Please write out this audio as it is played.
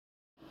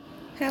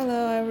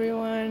Hello,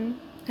 everyone.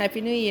 Happy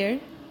New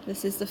Year.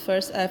 This is the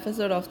first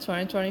episode of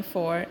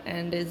 2024,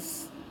 and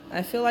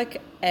I feel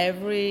like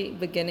every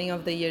beginning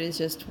of the year is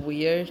just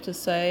weird to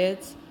say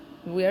it.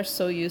 We are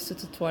so used to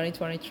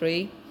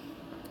 2023,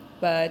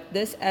 but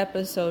this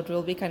episode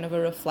will be kind of a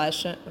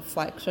reflection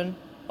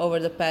over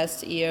the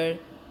past year,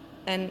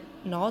 and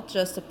not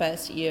just the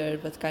past year,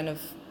 but kind of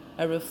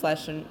a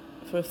reflection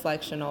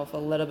of a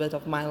little bit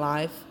of my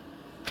life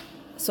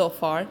so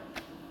far.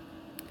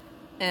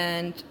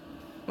 And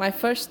my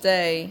first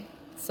day,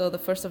 so the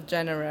 1st of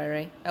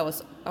January, I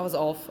was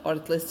off, or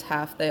at least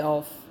half day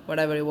off,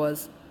 whatever it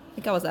was. I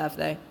think I was half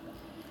day.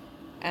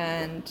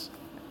 And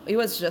it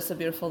was just a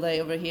beautiful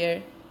day over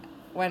here.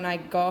 When I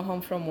got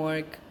home from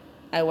work,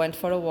 I went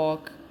for a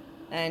walk,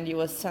 and it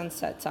was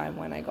sunset time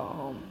when I got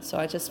home. So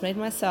I just made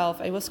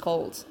myself, it was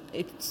cold.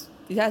 It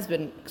has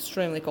been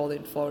extremely cold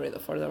in Florida,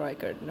 for the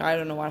record. I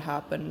don't know what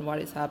happened, what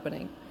is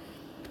happening.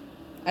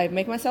 I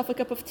make myself a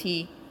cup of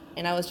tea,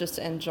 and I was just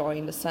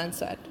enjoying the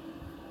sunset.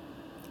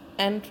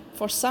 And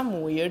for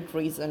some weird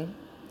reason,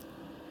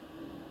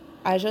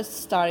 I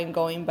just started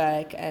going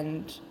back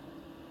and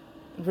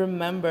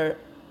remember.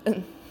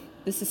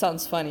 This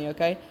sounds funny,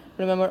 okay?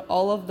 Remember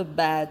all of the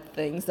bad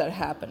things that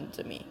happened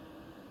to me.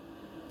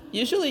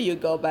 Usually you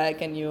go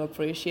back and you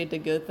appreciate the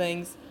good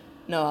things.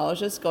 No, I was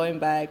just going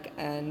back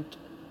and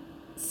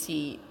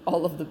see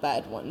all of the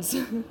bad ones.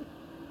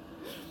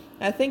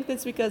 I think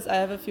that's because I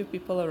have a few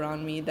people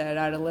around me that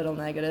are a little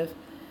negative,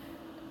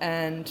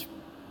 and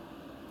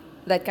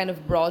that kind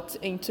of brought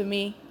into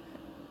me.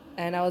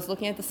 And I was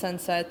looking at the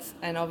sunsets,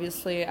 and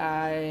obviously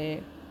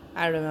I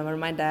remember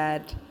my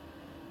dad,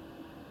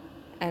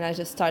 and I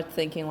just started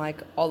thinking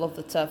like all of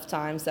the tough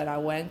times that I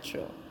went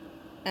through.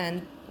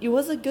 And it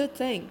was a good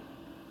thing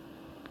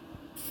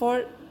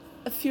for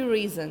a few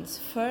reasons.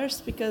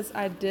 First, because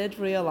I did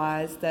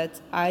realize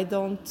that I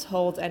don't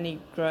hold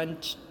any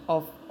grudge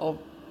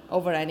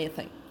over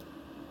anything.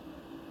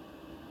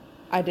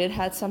 I did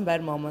had some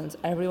bad moments.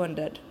 Everyone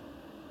did.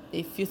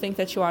 If you think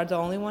that you are the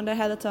only one that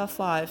had a tough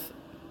life,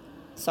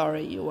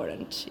 sorry, you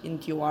weren't,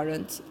 and you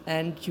aren't,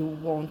 and you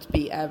won't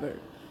be ever.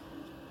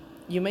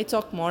 You may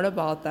talk more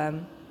about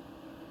them,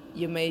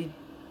 you may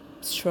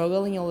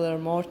struggling a little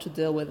more to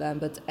deal with them,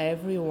 but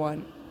every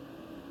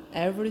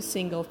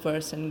single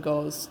person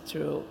goes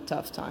through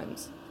tough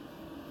times.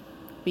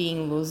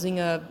 Being losing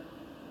a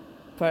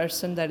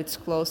person that is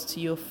close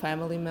to you,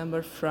 family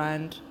member,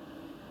 friend,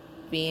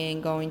 being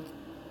going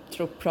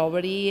through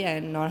poverty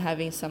and not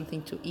having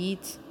something to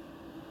eat,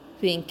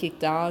 being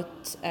kicked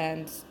out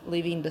and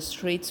living the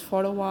streets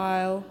for a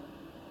while,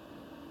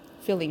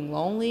 feeling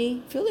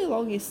lonely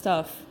is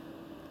tough.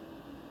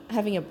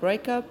 Having a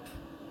breakup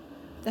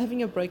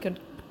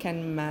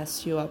can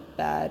mess you up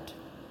bad.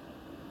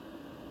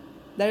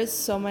 There is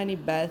so many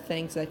bad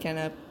things that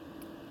can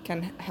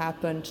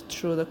happen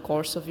through the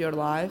course of your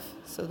life,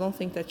 so don't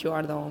think that you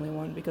are the only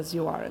one, because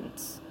you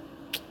aren't.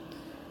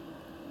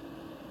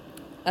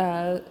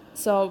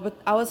 But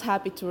I was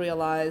happy to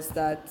realize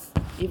that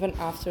even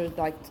after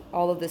like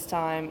all of this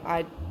time,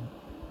 I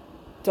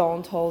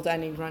don't hold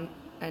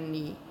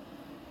any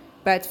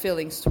bad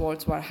feelings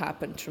towards what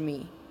happened to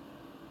me,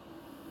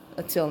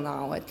 until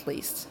now at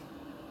least.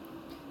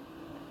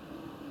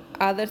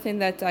 Other thing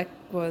that I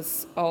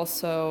was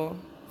also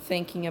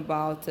thinking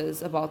about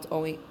is about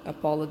owing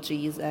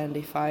apologies, and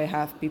if I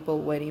have people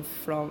waiting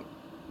from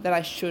that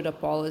I should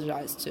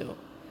apologize to.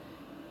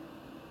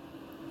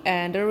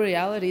 And the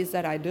reality is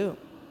that I do.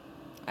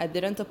 I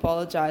didn't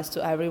apologize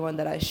to everyone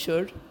that I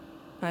should.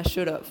 I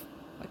should have.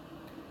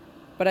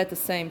 But at the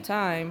same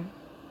time,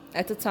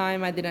 at the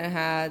time I didn't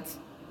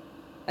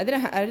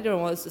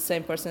was the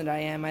same person that I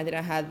am. I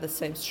didn't have the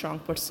same strong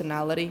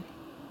personality.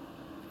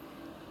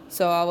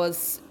 So I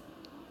was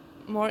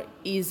more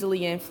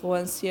easily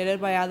influenced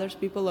by other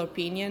people's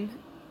opinion,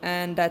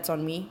 and that's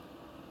on me.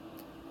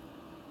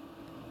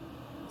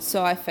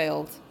 So I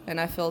failed,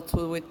 and I failed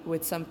too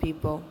with some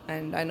people,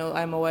 and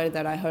I'm aware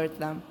that I hurt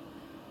them.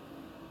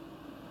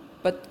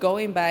 But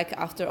going back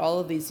after all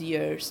of these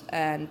years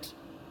and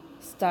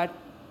start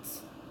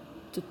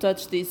to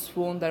touch this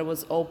wound that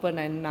was open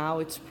and now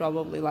it's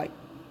probably like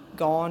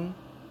gone,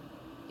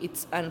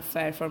 it's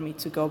unfair for me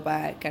to go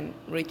back and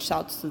reach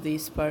out to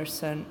this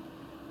person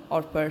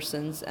or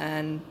persons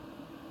and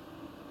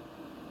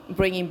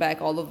bringing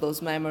back all of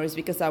those memories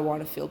because I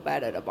want to feel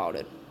better about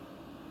it.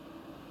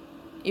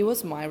 It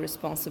was my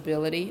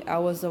responsibility. I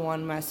was the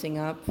one messing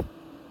up.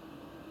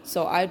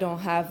 So I don't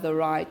have the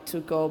right to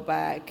go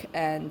back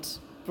and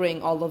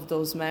bring all of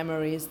those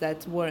memories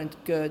that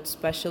weren't good,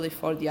 especially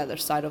for the other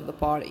side of the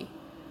party.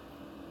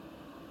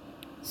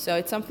 So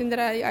it's something that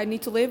I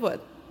need to live with.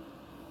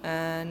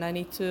 And I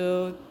need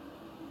to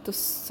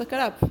suck it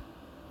up.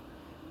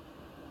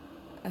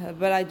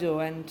 But I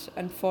do, and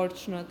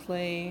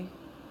unfortunately,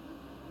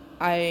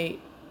 I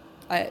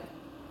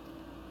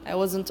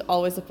wasn't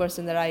always the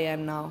person that I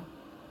am now,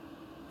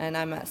 and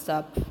I messed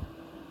up.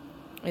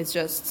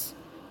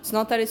 It's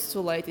not that it's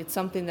too late. It's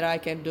something that I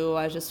can do.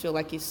 I just feel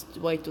like it's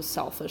way too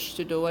selfish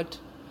to do it,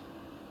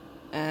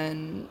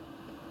 and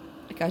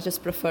Like, I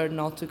just prefer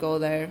not to go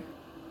there.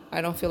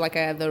 I don't feel like I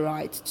have the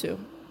right to.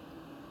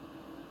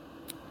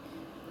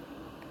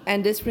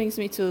 And this brings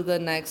me to the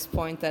next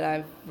point that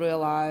I've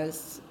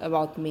realized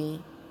about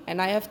me. And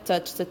I have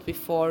touched it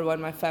before when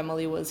my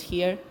family was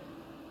here.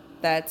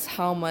 That's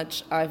how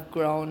much I've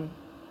grown.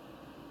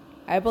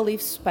 I believe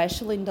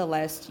especially in the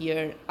last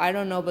year. I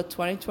don't know, but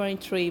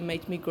 2023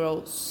 made me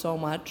grow so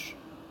much.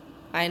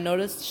 I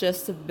noticed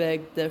just a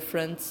big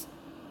difference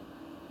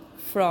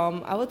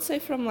from, I would say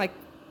from like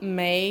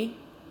May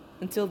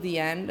until the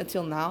end,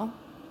 until now.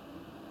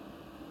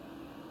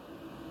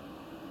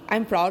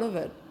 I'm proud of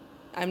it.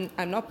 I'm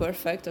not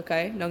perfect,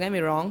 okay? Don't get me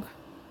wrong.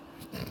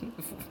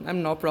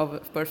 I'm not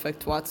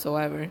perfect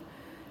whatsoever.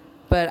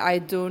 But I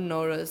do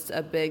notice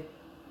a big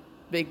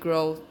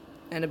growth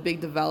and a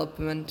big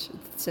development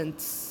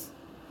since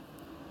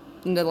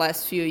in the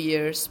last few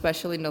years,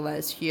 especially in the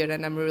last year,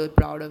 and I'm really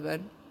proud of it.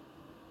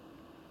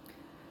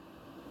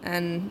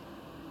 And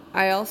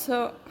I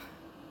also,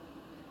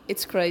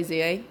 it's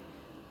crazy, eh?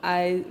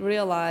 I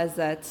realized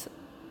that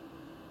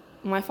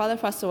my father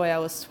passed away, I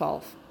was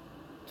 12.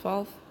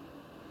 12?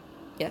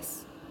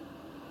 Yes.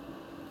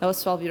 I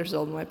was 12 years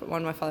old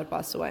when my father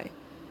passed away.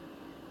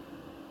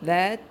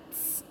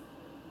 That's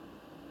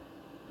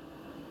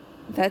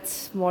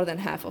more than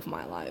half of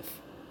my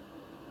life.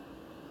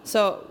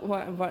 So,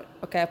 what?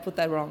 Okay, I put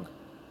that wrong.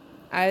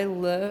 I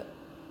was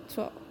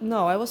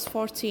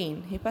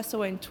 14. He passed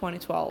away in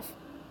 2012.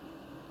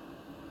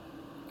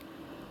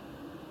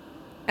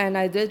 And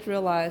I did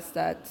realize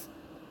that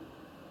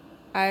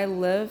I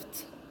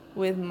lived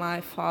with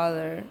my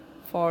father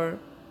for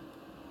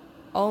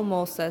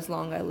almost as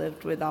long I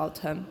lived without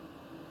him.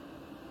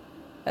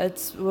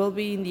 It will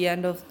be in the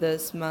end of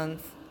this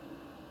month.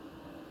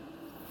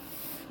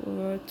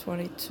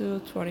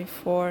 22,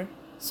 24,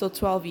 so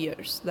 12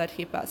 years that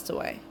he passed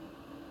away.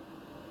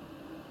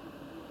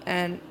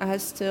 And I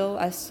still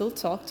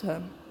talk to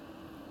him.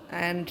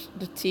 And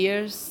the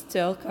tears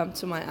still come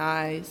to my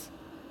eyes.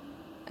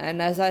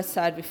 And as I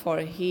said before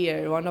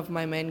here, one of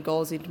my main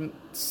goals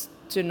is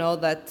to know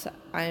that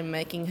I'm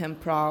making him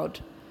proud.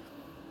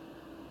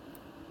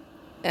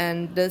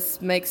 And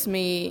this makes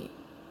me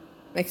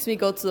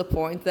go to the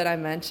point that I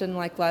mentioned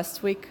like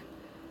last week,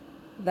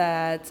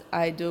 that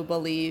I do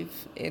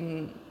believe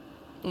in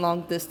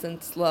long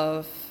distance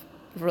love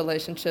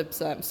relationships.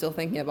 I'm still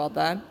thinking about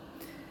that.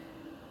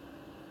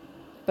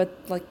 But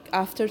like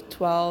after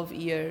 12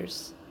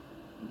 years,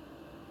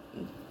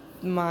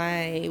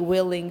 my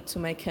willing to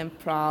make him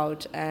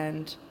proud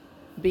and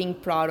being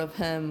proud of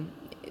him,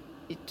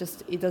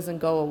 it doesn't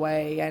go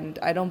away, and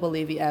I don't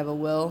believe it ever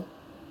will.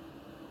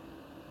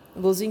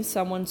 Losing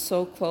someone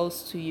so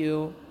close to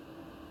you,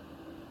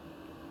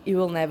 it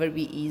will never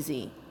be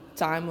easy.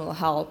 Time will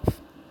help,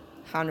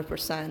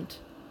 100%,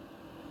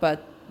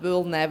 but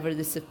will never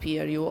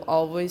disappear. You will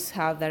always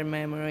have their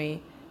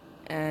memory,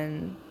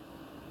 and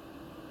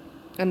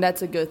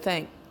that's a good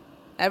thing.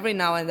 Every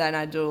now and then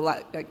I do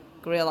like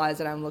realize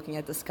that I'm looking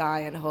at the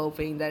sky and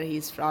hoping that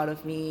he's proud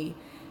of me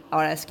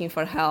or asking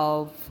for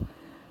help,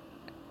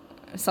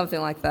 something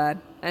like that.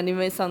 And it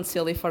may sound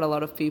silly for a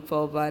lot of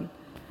people, but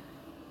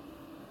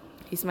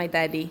he's my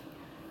daddy.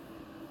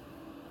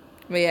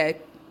 But yeah,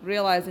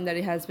 realizing that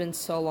it has been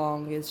so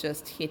long, it's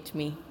just hit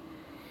me.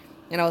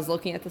 And I was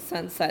looking at the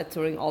sunset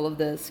during all of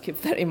this, keep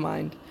that in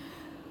mind.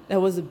 That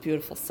was a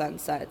beautiful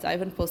sunset. I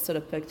even posted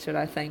a picture,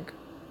 I think.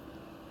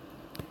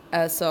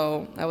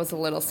 So I was a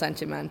little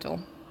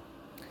sentimental.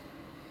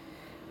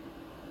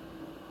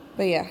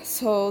 But yeah,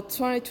 so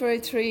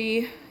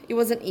 2023, it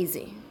wasn't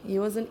easy. It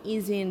wasn't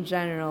easy in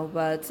general,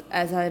 but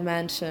as I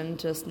mentioned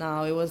just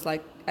now, it was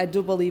like, I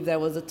do believe there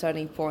was a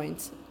turning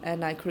point,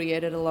 and I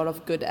created a lot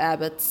of good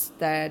habits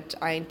that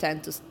I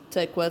intend to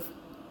stick with,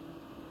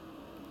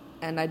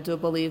 and I do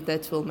believe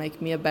that will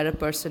make me a better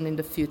person in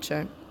the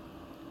future.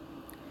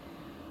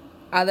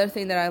 Other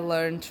thing that I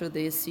learned through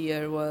this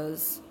year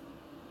was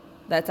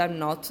that I'm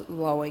not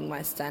lowering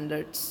my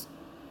standards.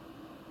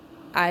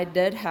 I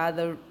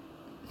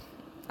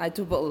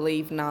do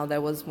believe now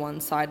there was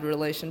one-side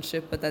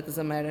relationship, but that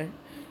doesn't matter.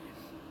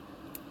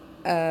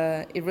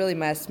 It really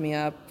messed me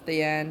up at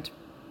the end.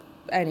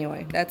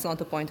 Anyway, that's not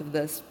the point of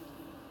this.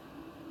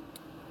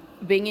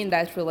 Being in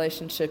that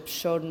relationship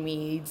showed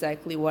me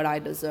exactly what I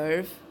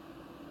deserve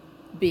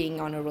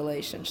being on a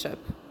relationship.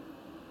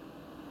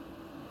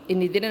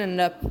 And it didn't end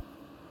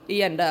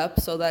up,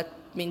 so that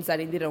means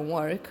that it didn't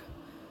work.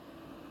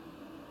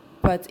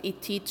 But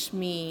it teach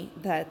me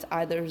that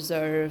I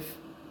deserve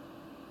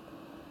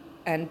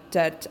and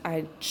that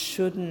I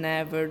should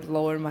never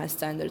lower my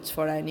standards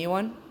for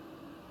anyone.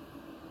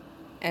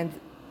 And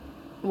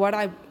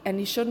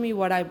it showed me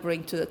what I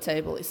bring to the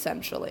table,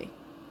 essentially.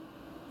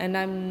 And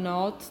I'm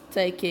not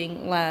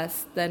taking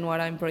less than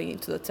what I'm bringing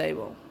to the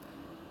table.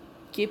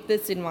 Keep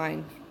this in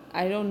mind.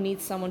 I don't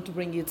need someone to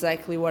bring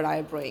exactly what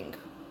I bring,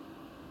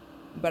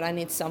 but I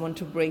need someone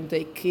to bring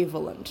the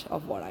equivalent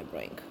of what I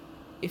bring.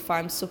 If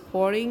I'm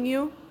supporting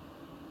you,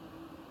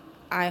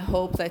 I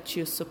hope that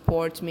you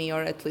support me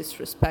or at least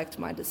respect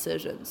my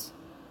decisions.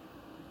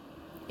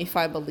 If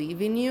I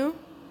believe in you,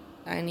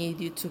 I need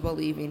you to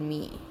believe in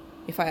me.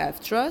 If I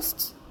have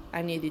trust,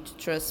 I need you to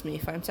trust me.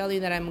 If I'm telling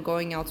you that I'm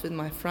going out with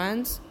my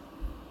friends,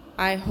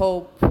 I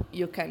hope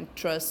you can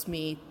trust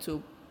me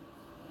to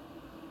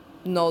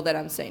know that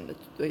I'm saying that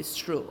it's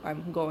true.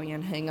 I'm going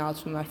and hang out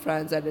with my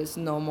friends. That is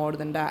no more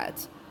than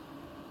that.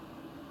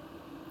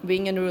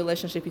 Being in a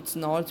relationship, it's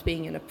not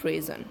being in a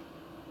prison.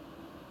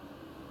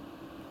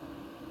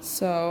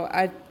 So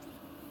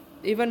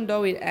even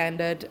though it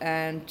ended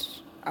and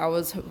I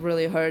was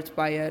really hurt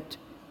by it,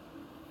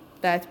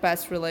 that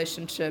past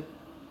relationship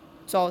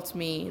taught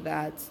me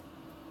that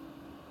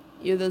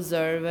you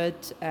deserve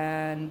it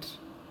and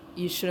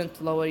you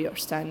shouldn't lower your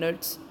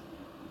standards.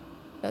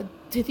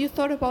 Did you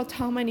thought about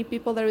how many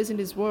people there is in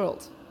this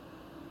world?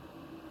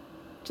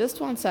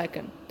 Just 1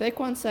 second. Take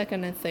 1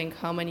 second and think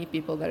how many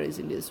people there is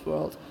in this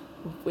world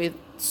with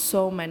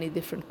so many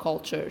different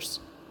cultures.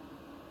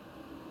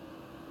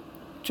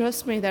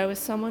 Trust me, there is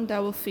someone that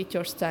will fit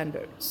your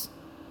standards.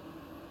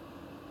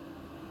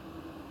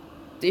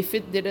 If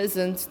it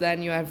isn't,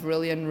 then you have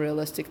really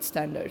unrealistic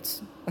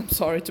standards. I'm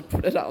sorry to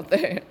put it out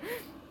there.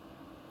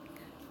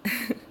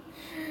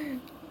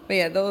 But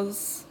yeah,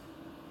 those...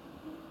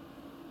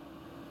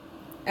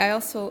 I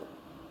also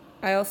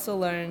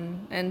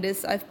learned, and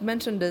this I've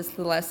mentioned this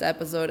the last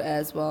episode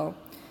as well,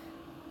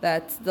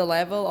 that the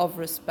level of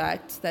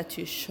respect that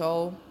you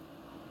show,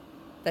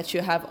 that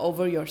you have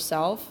over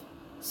yourself,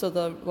 so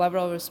the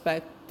level of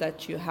respect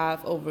that you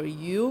have over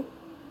you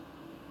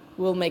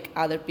will make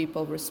other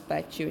people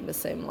respect you in the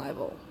same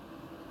level.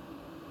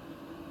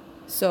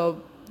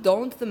 So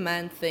don't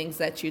demand things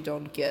that you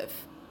don't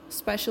give,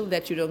 especially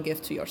that you don't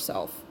give to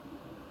yourself.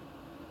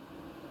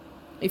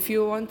 If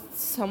you want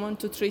someone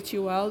to treat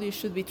you well, you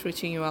should be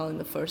treating you well in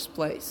the first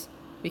place,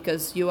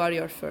 because you are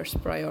your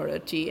first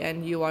priority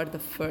and you are the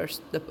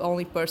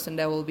only person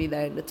that will be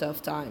there in the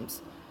tough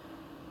times.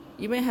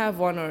 You may have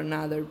one or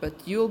another, but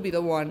you'll be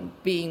the one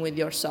being with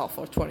yourself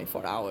for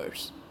 24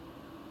 hours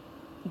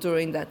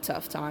during that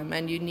tough time,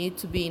 and you need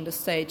to be in the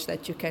stage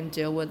that you can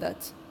deal with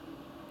it.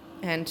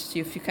 And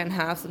if you can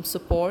have some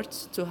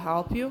support to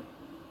help you,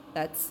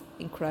 that's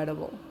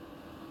incredible.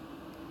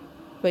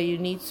 But you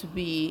need to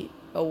be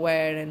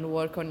aware and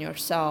work on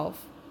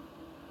yourself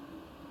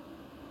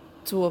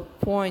to a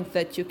point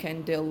that you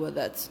can deal with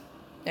it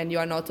and you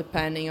are not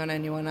depending on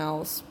anyone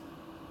else.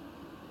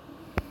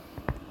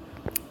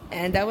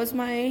 And that was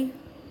my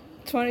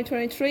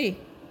 2023.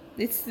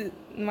 It's the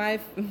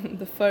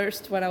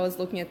first, when I was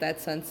looking at that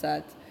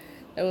sunset,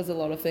 there was a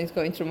lot of things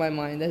going through my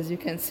mind, as you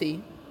can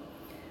see.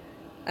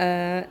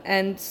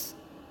 And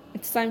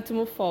it's time to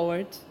move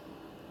forward.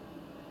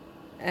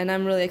 And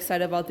I'm really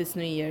excited about this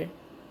new year.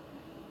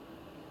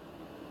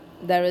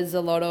 There is a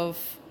lot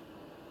of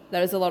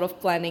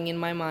planning in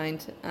my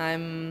mind.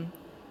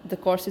 The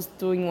course is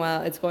doing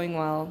well. It's going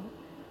well.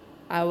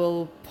 I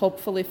will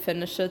hopefully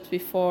finish it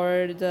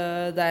before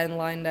the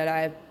deadline that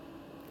I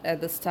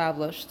had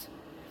established.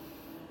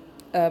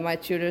 My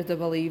tutor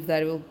believes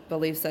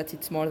that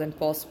it's more than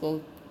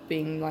possible,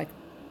 being like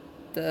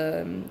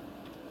the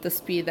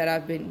speed that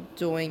I've been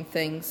doing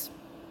things.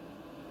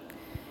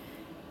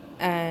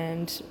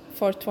 And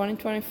for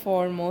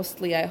 2024,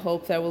 mostly I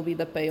hope there will be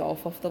the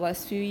payoff of the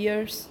last few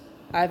years.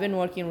 I've been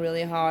working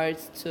really hard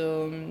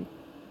to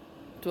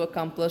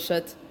accomplish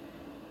it,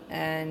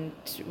 and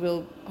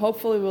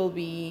hopefully will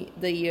be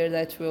the year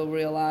that we'll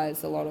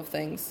realize a lot of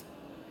things.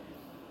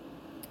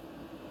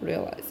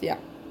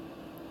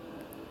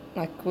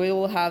 Like, we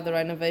will have the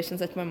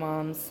renovations at my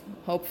mom's.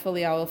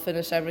 Hopefully I will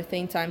finish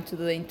everything in time to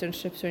do the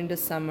internships during the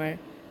summer.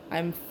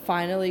 I'm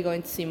finally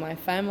going to see my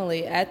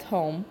family at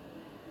home,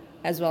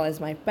 as well as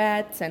my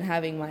pets, and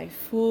having my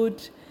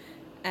food,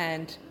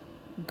 and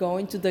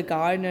going to the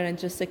garden and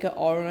just take an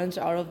orange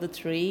out of the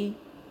tree.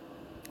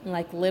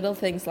 Like, little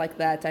things like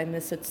that, I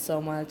miss it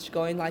so much.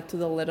 Going like to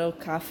the little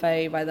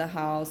cafe by the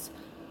house,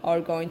 or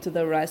going to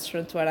the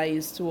restaurant where I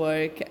used to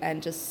work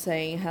and just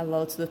saying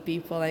hello to the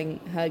people and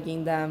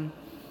hugging them.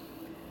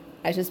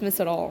 I just miss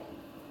it all.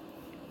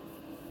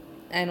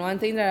 And one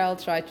thing that I'll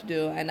try to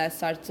do, and I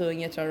start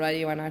doing it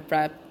already when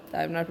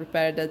I've not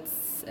prepared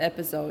this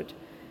episode,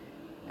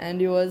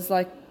 and it was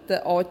like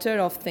the author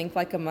of Think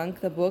Like a Monk,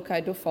 the book. I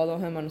do follow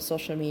him on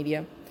social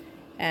media,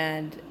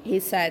 and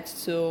he said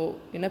to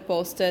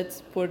post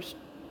it, put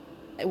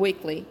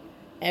weekly.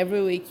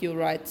 Every week you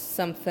write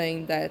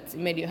something that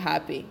made you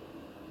happy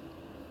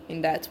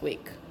in that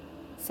week,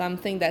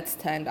 something that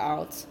stand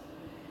out,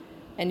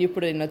 and you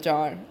put it in a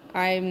jar.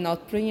 I'm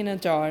not putting in a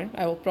jar.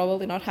 I will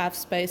probably not have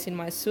space in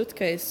my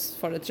suitcase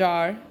for a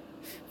jar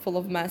full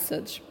of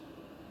message,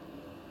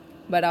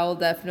 but I will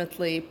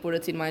definitely put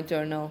it in my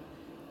journal,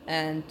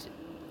 and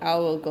I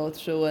will go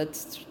through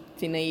it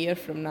in a year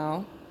from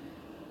now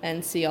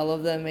and see all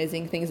of the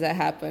amazing things that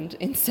happened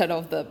instead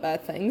of the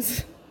bad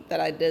things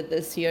that I did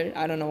this year.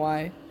 I don't know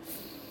why.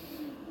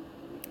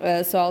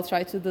 So I'll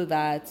try to do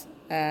that,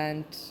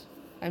 and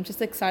I'm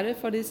just excited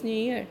for this new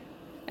year,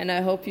 and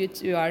I hope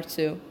you are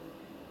too.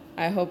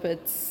 I hope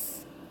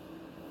it's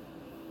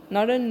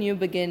not a new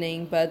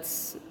beginning,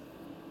 but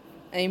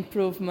an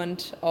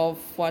improvement of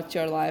what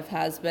your life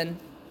has been.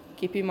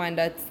 keep in mind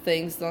that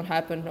things don't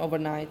happen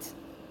overnight.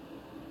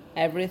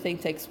 Everything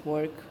takes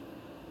work.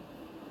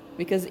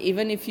 Because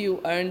even if you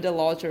earn the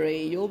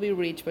lottery, you'll be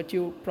rich, but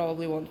you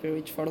probably won't be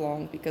rich for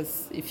long.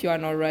 Because if you are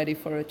not ready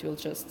for it, you'll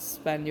just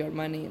spend your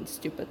money in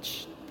stupid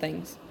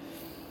things.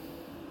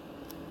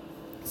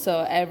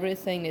 So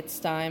everything needs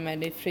time,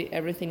 and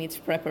everything needs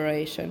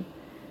preparation.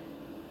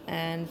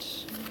 And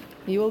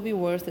you will be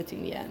worth it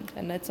in the end,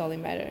 and that's all that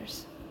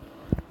matters.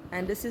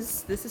 And this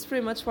is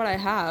pretty much what I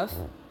have.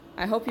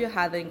 I hope you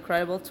had an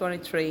incredible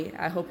 23.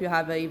 I hope you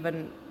have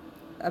even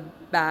a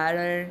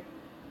better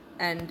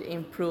and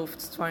improved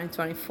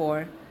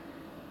 2024.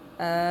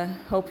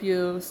 Hope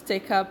you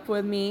stick up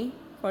with me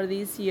for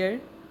this year.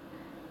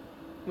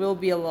 Will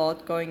be a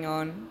lot going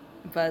on,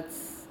 but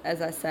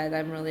as I said,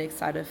 I'm really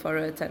excited for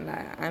it, and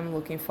I'm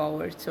looking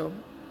forward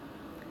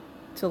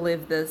to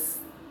live this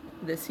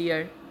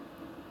year.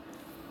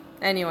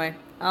 Anyway,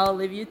 I'll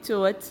leave you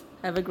to it.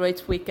 Have a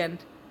great weekend.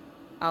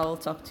 I will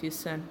talk to you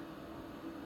soon.